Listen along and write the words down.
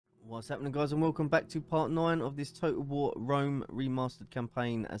What's happening, guys, and welcome back to part 9 of this Total War Rome Remastered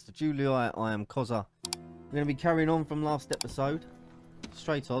campaign. As the Julii, I am Cozza. We're going to be carrying on from last episode.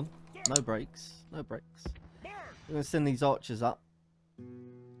 Straight on. No breaks. No breaks. We're going to send these archers up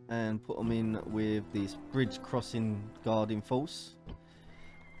and put them in with this bridge crossing guarding force.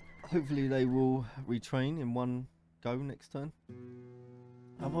 Hopefully they will retrain in one go next turn.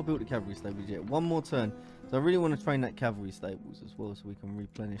 Have I built the cavalry stables yet? One more turn. So I really want to train that cavalry stables as well so we can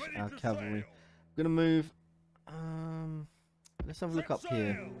replenish our cavalry. I'm going to move... let's have a look up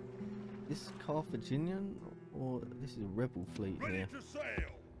here. This Carthaginian or this is a rebel fleet here?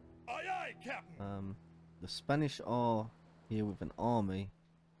 The Spanish are here with an army.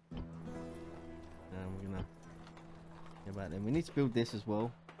 And we're going to get about them. We need to build this as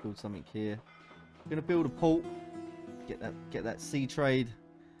well. Build something here. We're going to build a port. Get that sea trade.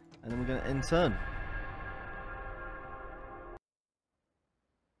 And then we're going to end turn.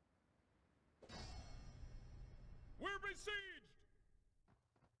 We're besieged.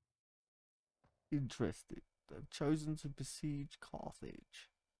 Interesting. They've chosen to besiege Carthage.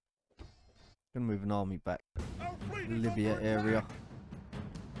 Gonna move an army back. Libya area.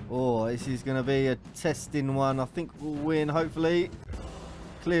 Oh, this is gonna be a testing one. I think we'll win, hopefully.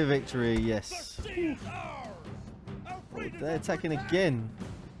 Clear victory, yes. Oh, they're attacking again.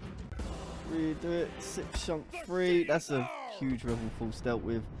 Redo it. 6 chunk 3. That's a huge rebel force dealt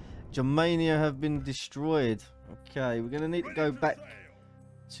with. Germania have been destroyed. Okay, we're gonna need to go back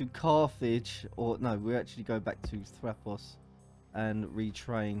to Carthage, or no, we actually go back to Thrapos and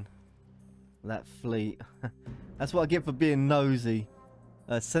retrain that fleet. That's what I get for being nosy.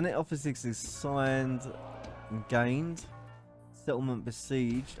 Senate officers is signed and gained. Settlement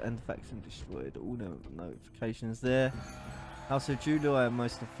besieged and faction destroyed. All no notifications there. House of Julii,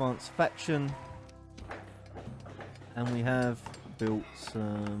 most advanced faction. And we have built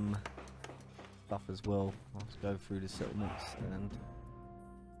some stuff as well. Let's go through the settlements and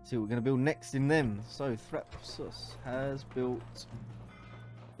see what we're going to build next in them. So Thrapsos has built,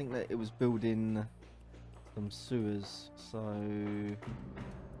 I think that it was building some sewers. So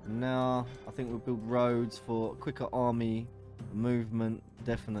now I think we'll build roads for quicker army movement.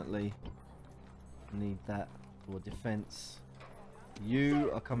 Definitely need that for defense. You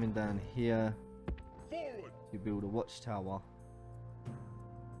are coming down here to build a watchtower.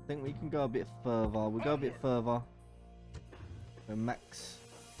 I think we can go a bit further. We'll go a bit further. So max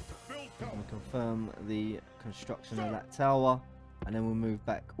and confirm the construction of that tower, and then we'll move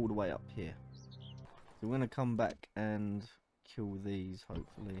back all the way up here. So we're going to come back and kill these,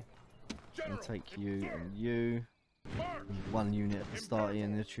 hopefully. And take you and you. And 1 unit at the start here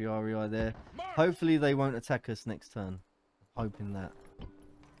in the Triarii there. Hopefully they won't attack us next turn. Hoping that.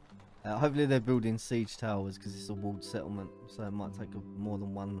 Hopefully they're building siege towers because it's a walled settlement, so it might take more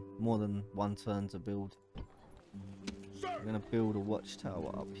than one turn to build. I'm gonna build a watchtower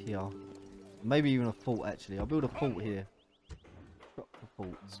up here, maybe even a fort. Actually, I'll build a fort here. Drop the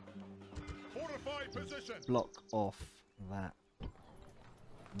forts. Block off that, and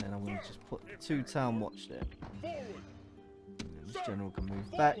then I'm gonna just put 2 town watch there. And this general can move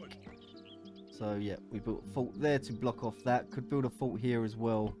back. So yeah, we built a fort there to block off that. Could build a fort here as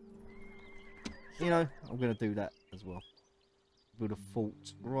well. You know, I'm going to do that as well. Build a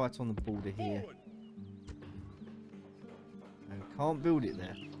fort right on the border here. And can't build it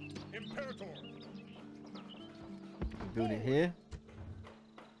there. Build it here.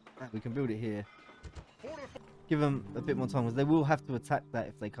 We can build it here. Give them a bit more time because they will have to attack that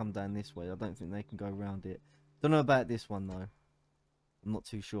if they come down this way. I don't think they can go around it. Don't know about this one though. I'm not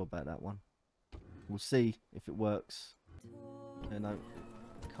too sure about that one. We'll see if it works. No,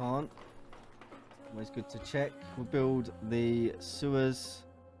 can't. Always good to check. We'll build the sewers.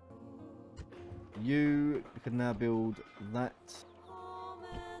 You can now build that.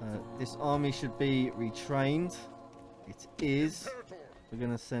 This army should be retrained. It is. We're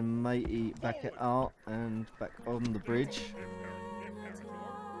going to send Matey back out and back on the bridge.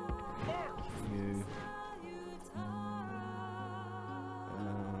 You.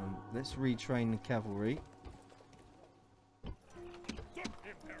 Let's retrain the cavalry.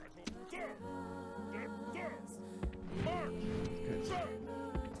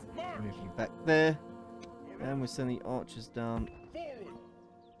 Move you back there, and we're sending archers down.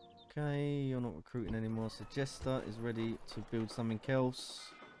 Okay, you're not recruiting anymore, so Jester is ready to build something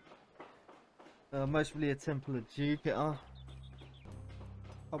else. Mostly a Temple of Jupiter.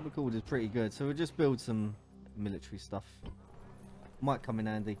 Public order is pretty good, so we'll just build some military stuff. Might come in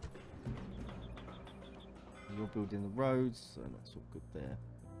handy. You're building the roads, so that's all good there.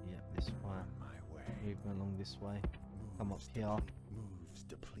 Yeah, this way. Move along this way. Come up here.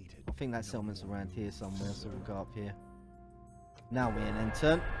 depleted. I think that settlement's around here somewhere, so we'll go up here. Now we're in end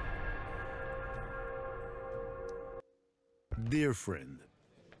turn. Dear friend.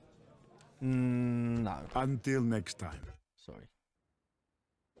 No. Until next time. Sorry.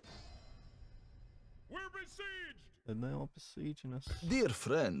 We're besieged! And they are besieging us. Dear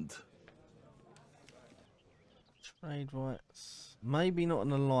friend. Trade rights. Maybe not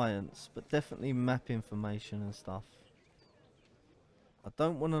an alliance, but definitely map information and stuff. I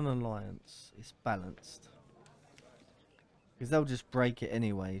don't want an alliance. It's balanced. Because they'll just break it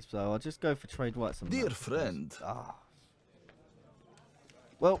anyway, so I'll just go for trade rights. And Dear map. friend. Ah.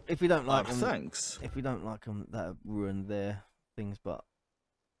 Well, if we don't like them, Thanks. if we don't like them, that'll ruin their things. But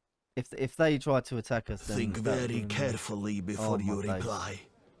if they try to attack us, then Think very carefully before you reply.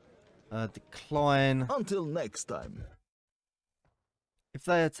 Decline. Until next time. If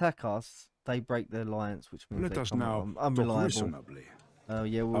they attack us, they break their alliance, which means Let they us come now talk unreliable. reasonably.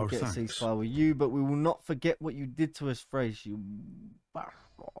 Yeah, we'll Our get a thanks. ceasefire with you, but we will not forget what you did to us, Fraser, you bastard.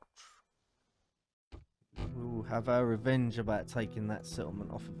 We will have our revenge about taking that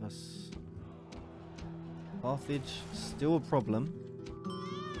settlement off of us. Carthage, still a problem.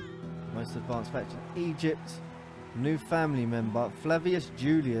 Most advanced faction. Egypt, new family member, Flavius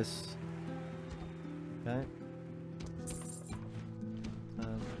Julius. Okay.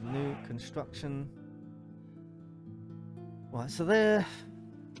 New construction. Right, so they're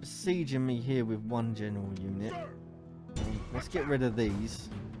besieging me here with one general unit. Let's get rid of these.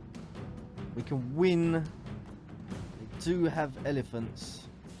 We can win. They do have elephants.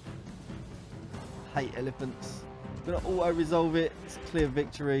 Hate elephants. We're gonna auto-resolve it. It's a clear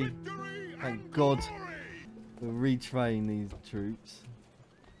victory. Thank God. We'll retrain these troops.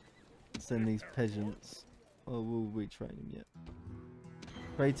 Send these peasants. Oh, we'll retrain them yet.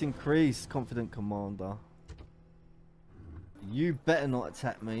 Rate increase. Confident commander. You better not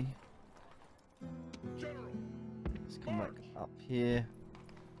attack me. Let's come back up here.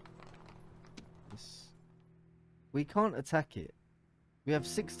 We can't attack it. We have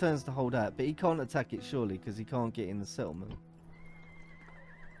 6 turns to hold out, but he can't attack it surely because he can't get in the settlement.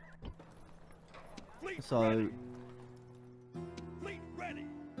 So,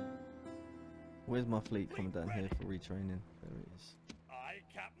 where's my fleet coming down here for retraining? There it is.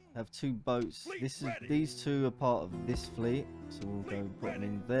 I have 2 boats. These 2 are part of this fleet, so we'll go put them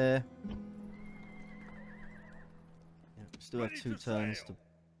in there. Yeah, still have 2 turns to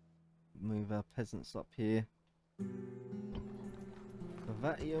move our peasants up here.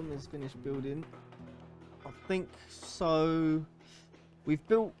 Novatium is finished building. I think so. We've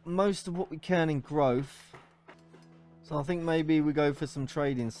built most of what we can in growth, so I think maybe we go for some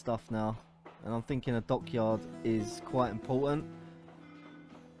trading stuff now. And I'm thinking a dockyard is quite important.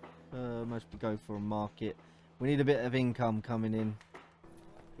 Most we go for a market. We need a bit of income coming in.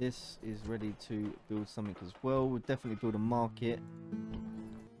 This is ready to build something as well. We'll definitely build a market.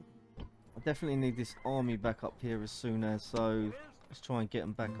 I definitely need this army back up here as soon as, so let's try and get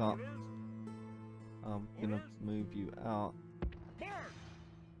them back up. I'm gonna move you out.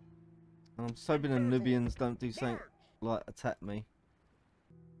 And I'm just hoping the Nubians don't do something like attack me.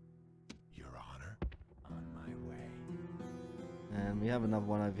 Your honor, on my way. And we have another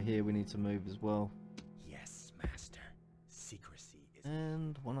one over here we need to move as well. Yes, master. Secrecy is.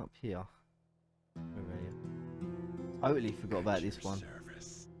 And one up here. Where are you? Totally forgot about this one.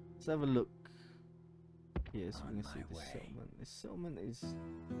 Service. Let's have a look here so we can see this settlement. This settlement is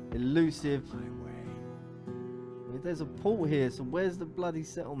elusive. My way. I mean, there's a port here, so where's the bloody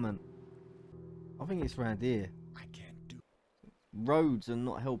settlement? I think it's around here. I can't do. Roads are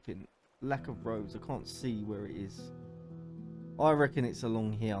not helping. Lack of roads. I can't see where it is. I reckon it's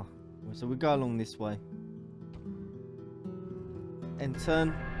along here. So we go along this way. End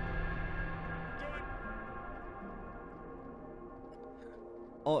turn.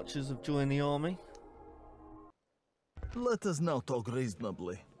 Archers have joined the army. Let us now talk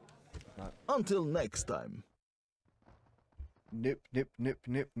reasonably. No. Until next time. Nope, nope, nope,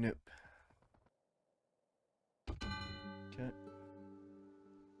 nope, nope. Okay.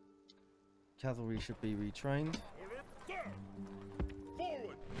 Cavalry should be retrained.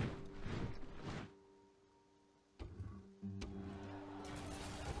 Forward!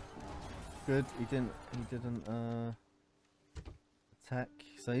 Good. He didn't attack.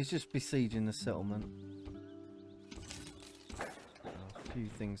 So he's just besieging the settlement. A few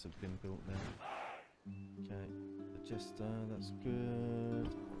things have been built there. Okay. That's good.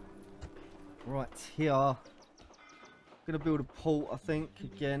 Right here. Gonna build a port, I think,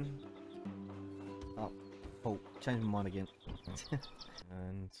 again. Oh, port. Change my mind again.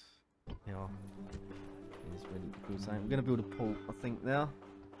 And here is ready to build something. We're going to build a port, I think, now.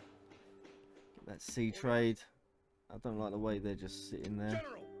 Get that sea trade. I don't like the way they're just sitting there.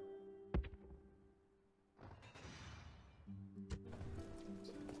 General.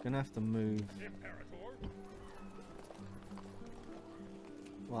 Gonna have to move. Imperator.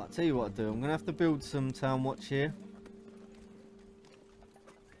 Right, I'll tell you what I'll do. I'm gonna have to build some town watch here.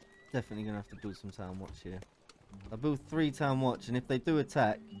 Definitely gonna have to build some town watch here. I'll build 3 town watch, and if they do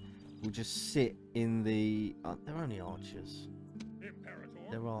attack, we'll just sit in the... they're only archers. Imperator.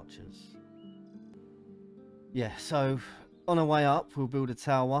 They're archers. Yeah, so on our way up, we'll build a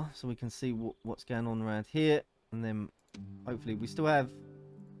tower so we can see what's going on around here, and then hopefully we still have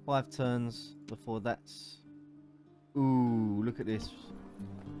 5 turns before that's... Ooh, look at this.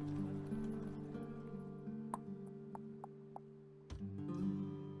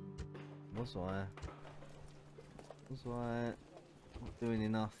 Was I not doing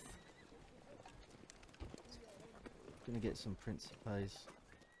enough? Gonna get some principes.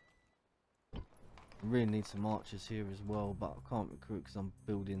 I really need some archers here as well, but I can't recruit because I'm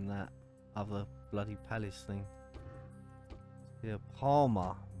building that other bloody palace thing. Yeah,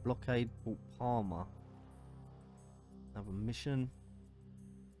 Palmer. Blockade Port Palmer. Another mission.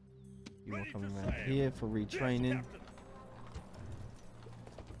 You are coming around here for retraining.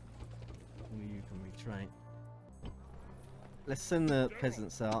 You can retrain. Let's send the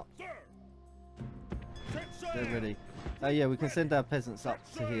peasants out. They're ready. Oh yeah, we can send our peasants up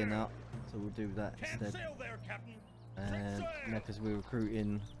to here now. So we'll do that instead. And now because we're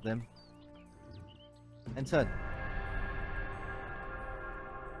recruiting them. And turn.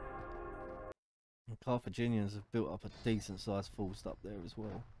 The Carthaginians have built up a decent sized force up there as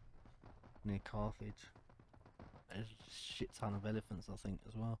well. Near Carthage. There's a shit ton of elephants I think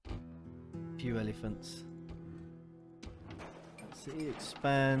as well. Few elephants. City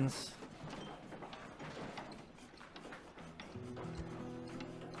expands.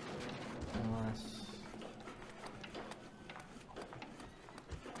 Nice.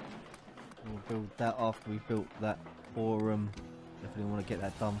 We'll build that after we built that forum. Definitely want to get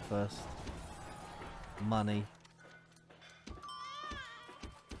that done first. Money.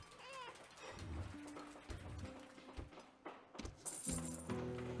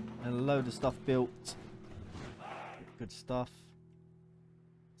 And a load of stuff built. Good stuff.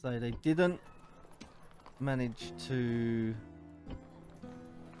 So they didn't manage to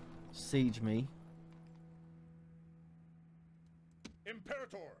siege me.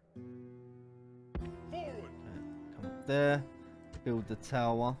 Imperator. Forward. Okay, come up there. Build the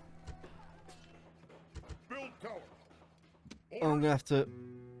tower. Build tower. I'm gonna have to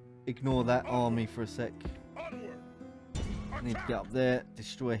ignore that army for a sec. Onward. I need to get up there,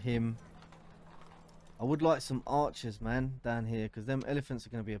 destroy him. I would like some archers, man, down here, because them elephants are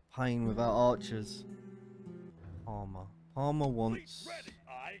going to be a pain without archers. Palmer. Palmer wants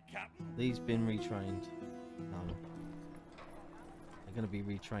these been retrained. No. They're going to be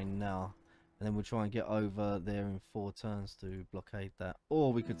retrained now. And then we'll try and get over there in 4 turns to blockade that.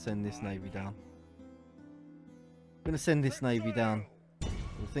 Or we could send this navy down. I'm going to send this navy down.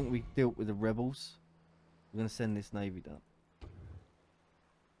 I think we dealt with the rebels. We're going to send this navy down.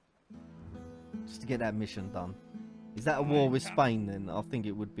 Just to get that mission done. Is that a war with Spain then? I think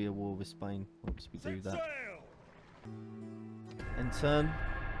it would be a war with Spain once we do that. And turn.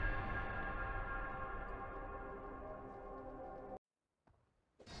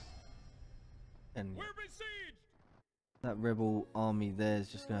 And that rebel army there is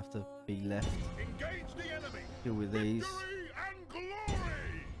just going to have to be left. Engage the enemy. Deal with these. Victory and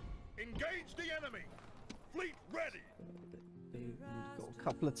glory. Engage the enemy. Fleet ready. We've got a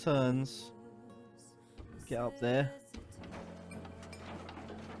couple of turns. Get up there.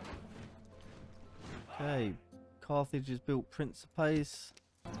 Okay, Carthage has built Principes.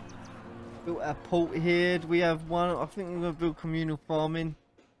 Built our port here. Do we have one? I think we're going to build communal farming.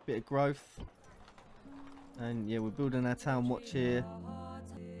 Bit of growth. And yeah, we're building our town watch here.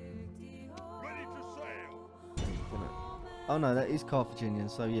 Ready to sail. Oh no, that is Carthaginian,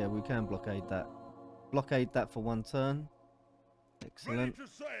 so yeah, we can blockade that. Blockade that for 1 turn. Excellent. Ready to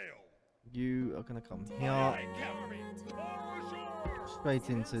sail. You are going to come here. Cavalry. Straight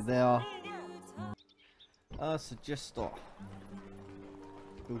into there. So just stop.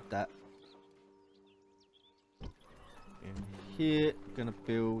 Build that. In here, we're going to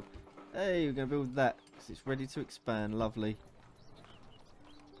build... Hey, we're going to build that. Because it's ready to expand. Lovely.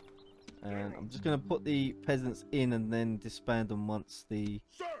 And I'm just going to put the peasants in and then disband them once the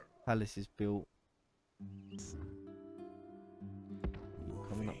palace is built.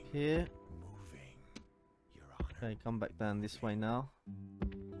 Coming up here. Okay, come back down this way now.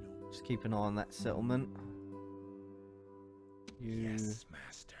 Just keep an eye on that settlement. Yes,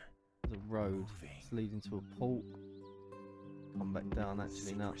 master. The road. It's leading to a port. Come back down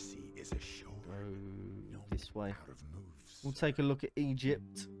actually now. Secrecy is assured. Go this way. Out of moves. We'll take a look at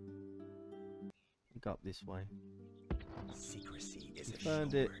Egypt. Go up this way. Secrecy is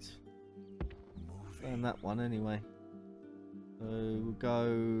Found assured. it. Moving. Found that one anyway. So we'll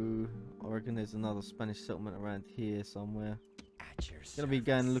go. I reckon there's another Spanish settlement around here somewhere. At your Gonna be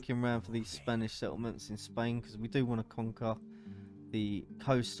going service. looking around for these Spanish settlements in Spain because we do want to conquer the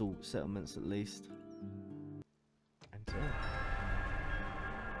coastal settlements at least. And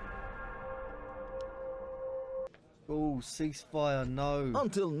oh, ceasefire! No,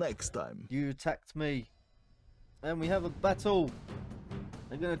 Until next time. you attacked me, and we have a battle.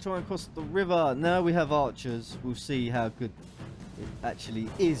 They're gonna try and cross the river. Now we have archers. We'll see how good it actually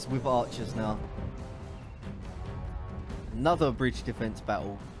is with archers now. Another bridge defense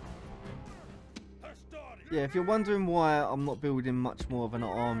battle. Yeah, if you're wondering why I'm not building much more of an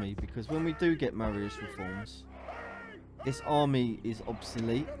army, because when we do get Marius reforms, this army is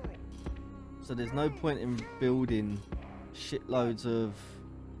obsolete. So there's no point in building shitloads of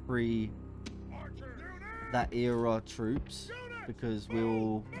that era troops, because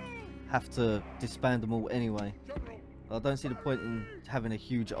we'll have to disband them all anyway. I don't see the point in having a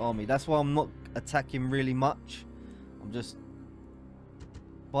huge army. That's why I'm not attacking really much. I'm just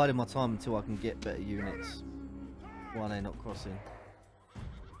biding my time until I can get better units. Why they're not crossing.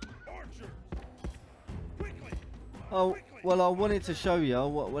 Oh, well, I wanted to show you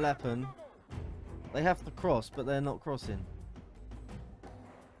what will happen. They have to cross, but they're not crossing.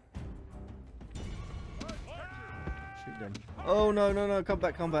 Shoot them. Oh, no, no, no, come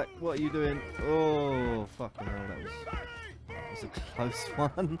back, come back. What are you doing? Oh, fucking hell, that was a close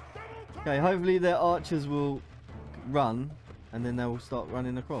one. Okay, hopefully their archers will run, and then they will start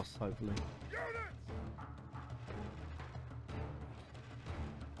running across, hopefully.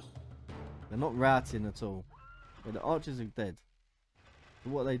 They're not routing at all. But the archers are dead. So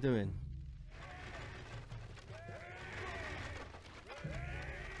what are they doing?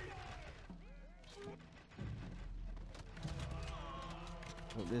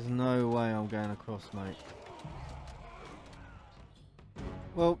 Look, there's no way I'm going across, mate.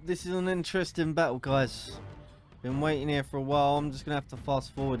 Well, this is an interesting battle, guys. Been waiting here for a while. I'm just going to have to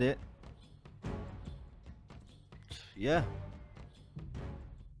fast forward it. Yeah.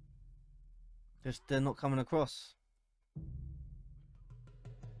 Just they're not coming across.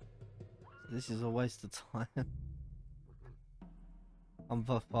 This is a waste of time. I'm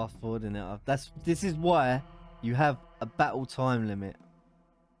fast forwarding it. This is why you have a battle time limit.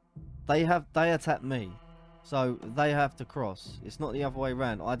 They attack me, so they have to cross. It's not the other way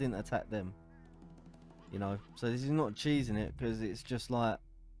around. I didn't attack them. You know, so this is not cheesing it, because it's just like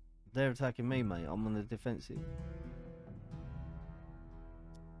they're attacking me, mate. I'm on the defensive.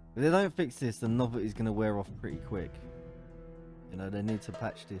 If they don't fix this, the novelty's going to wear off pretty quick. You know, they need to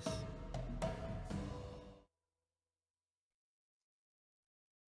patch this.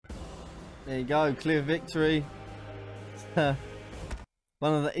 There you go, clear victory. One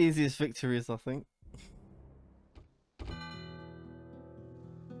of the easiest victories, I think.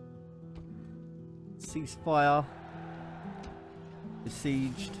 Ceasefire.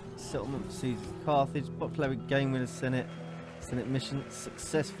 Besieged. Settlement besieges Carthage. Popular game with the Senate. Senate mission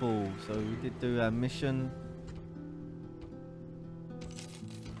successful. So we did do our mission.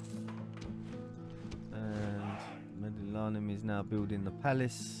 And Mediolanum is now building the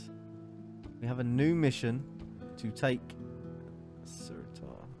palace. We have a new mission to take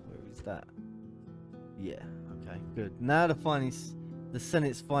Sirtar. Where is that? Yeah, okay, good. Now the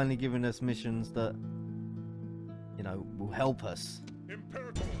Senate's finally giving us missions that, you know, will help us.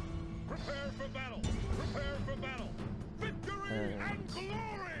 Imperator, prepare for battle. Prepare for battle. Victory and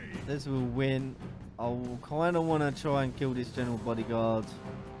glory. This will win. I kind of want to try and kill this general bodyguard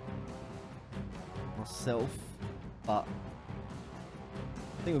myself, but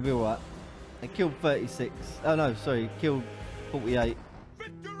I think we'll be alright. They killed 36. Oh no, sorry, killed 48.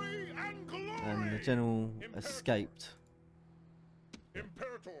 Victory and glory. And the general escaped.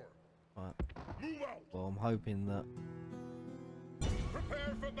 Imperator, Right. move out. Well, I'm hoping that.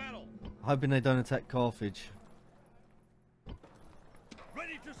 Prepare for battle. Hoping they don't attack Carthage.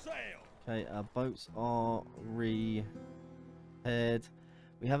 Ready to sail. Okay, our boats are repaired.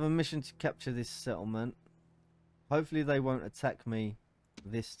 We have a mission to capture this settlement. Hopefully they won't attack me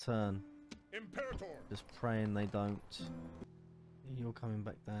this turn. Imperator. Just praying they don't. You're coming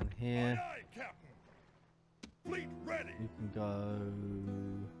back down here. Aye, aye, Captain. Fleet ready. You can go.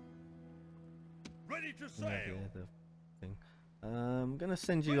 Ready to Yeah, sail. the thing. I'm gonna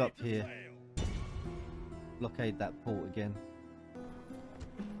send you up here. Blockade that port again.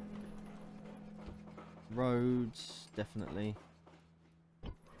 roads, definitely.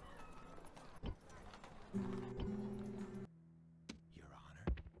 Your Honor.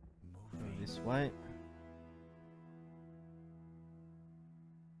 Go Moving. this way.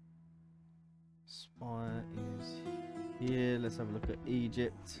 Spire is here. Let's have a look at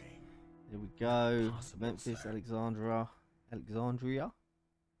Egypt. Here we go. Possible, Memphis, sir. Alexandria.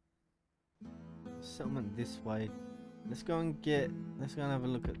 Settlement this way. Let's go and have a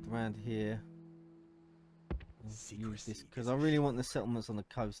look at around here. Use Secrecy this because is I a really want the settlements on the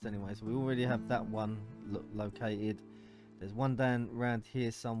coast anyway. So we already have that one located. There's one down around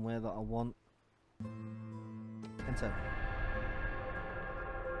here somewhere that I want. Enter.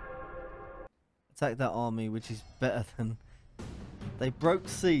 Attack that army, which is better than... They broke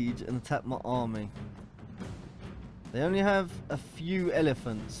siege and attacked my army. They only have a few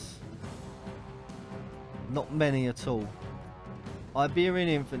elephants. Not many at all. Iberian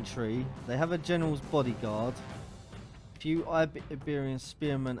infantry. They have a general's bodyguard. Few Iberian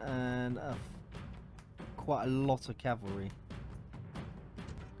spearmen and quite a lot of cavalry.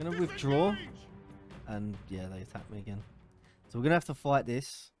 I'm gonna withdraw. And yeah, they attack me again. So we're gonna have to fight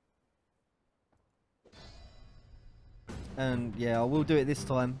this. And yeah, I will do it this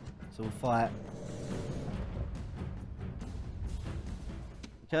time. So we'll fight.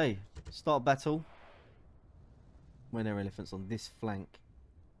 Okay, start battle. When there are elephants on this flank.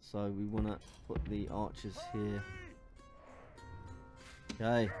 So we want to put the archers here.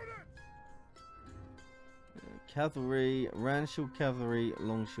 Okay. Cavalry, round shield cavalry,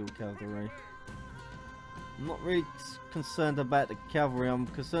 long shield cavalry. I'm not really concerned about the cavalry. I'm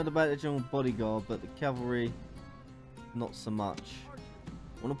concerned about the general bodyguard, but the cavalry, not so much.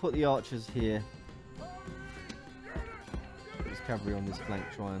 I want to put the archers here. There's cavalry on this flank,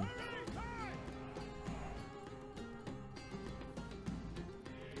 try and...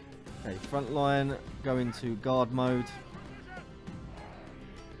 Okay, front line, go into guard mode.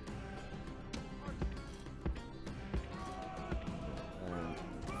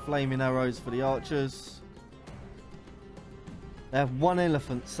 Flaming arrows for the archers. They have one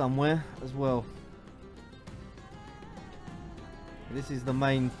elephant somewhere as well. This is the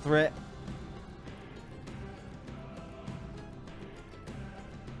main threat.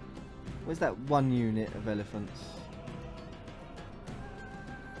 Where's that one unit of elephants?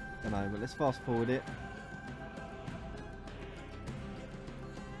 I don't know, but let's fast forward it.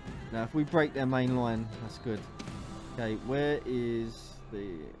 Now, if we break their main line, that's good. Okay, where is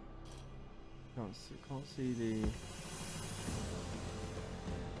the... Can't see the... No,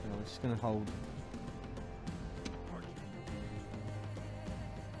 we're just going to hold.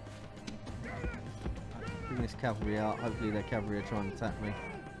 Bring this cavalry out. Hopefully their cavalry are trying to attack me.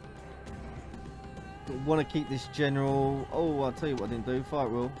 But want to keep this general... Oh, I'll tell you what I didn't do. Fire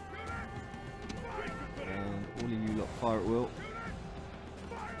at will. And all of you lot fire at will.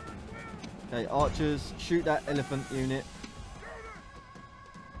 Okay, archers, shoot that elephant unit.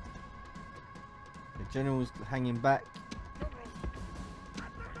 The general's hanging back.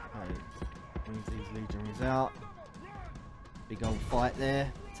 Okay, brings these legionaries out. Big old fight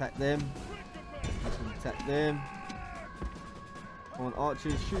there. Attack them. Attack them. Come on,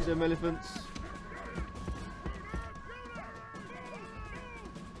 archers, shoot them elephants.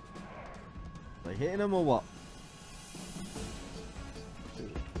 Are they hitting them or what?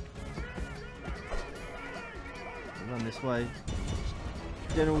 Run this way.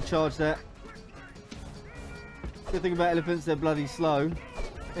 General, charge that. Good thing about elephants, they're bloody slow.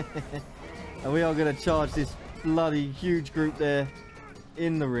 And we are going to charge this bloody huge group there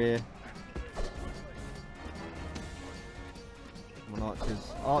in the rear. Come on,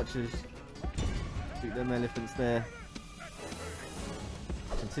 archers. Archers. Shoot them elephants there.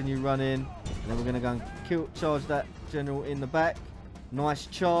 Continue running. And then we're going to go and charge that general in the back. Nice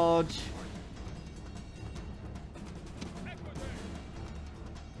charge.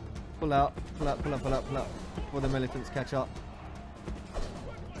 Pull out, pull out, pull out, pull out, pull out. Before the elephants catch up.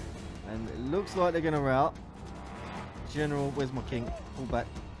 And it looks like they're going to rout. General, where's my king? Pull back.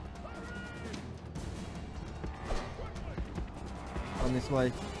 On this way.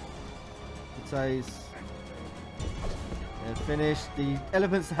 It says they're finished. The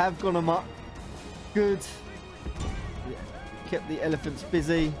elephants have gone amok. Good. Kept the elephants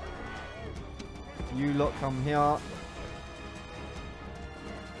busy. You lot come here.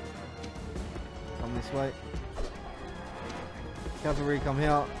 Come this way. Cavalry, come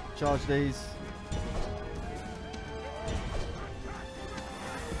here. Charge these.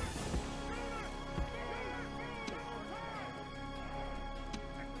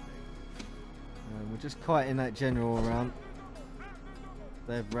 And we're just kiting that general around.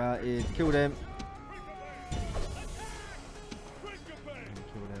 They've routed. Kill them.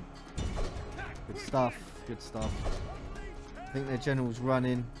 Good stuff. Good stuff. I think their general's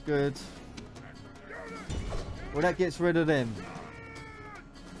running. Good. Well, that gets rid of them.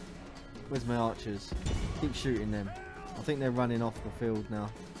 Where's my archers? Keep shooting them. I think they're running off the field now.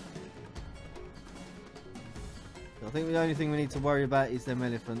 I think the only thing we need to worry about is them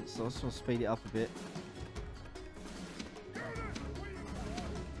elephants. So I just want to speed it up a bit.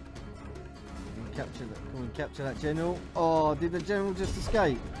 Capture that. Come on, capture that general. Oh, did the general just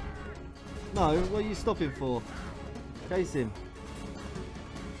escape? No, what are you stopping for? Chase him.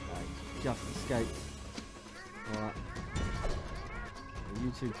 Right, just escaped. Alright.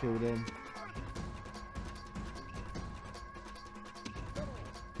 You two kill them.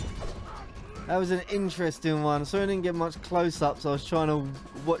 That was an interesting one. So I didn't get much close-ups. I was trying to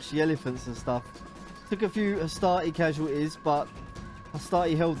watch the elephants and stuff. Took a few Hastati casualties, but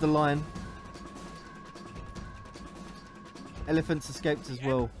Hastati held the line. Elephants escaped as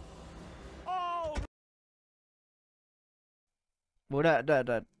well. Well,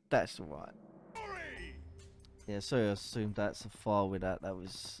 that's alright. Yeah, sorry, I assumed that's a file with that. That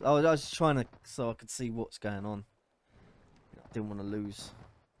was. I was just trying to so I could see what's going on. I didn't want to lose.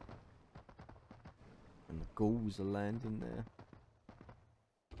 And the ghouls are landing there.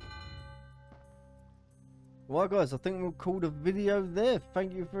 Right guys, I think we'll call the video there.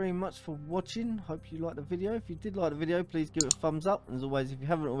 Thank you very much for watching. Hope you liked the video. If you did like the video, please give it a thumbs up. And as always, if you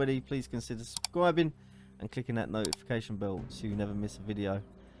haven't already, please consider subscribing and clicking that notification bell so you never miss a video.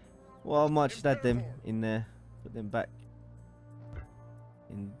 Well, I might just add them in there. Put them back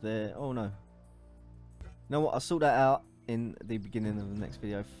in there. Oh no. You know what? I'll sort that out in the beginning of the next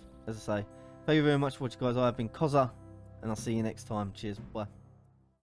video. As I say, thank you very much for watching guys. I have been Cozza, and I'll see you next time. Cheers. Bye.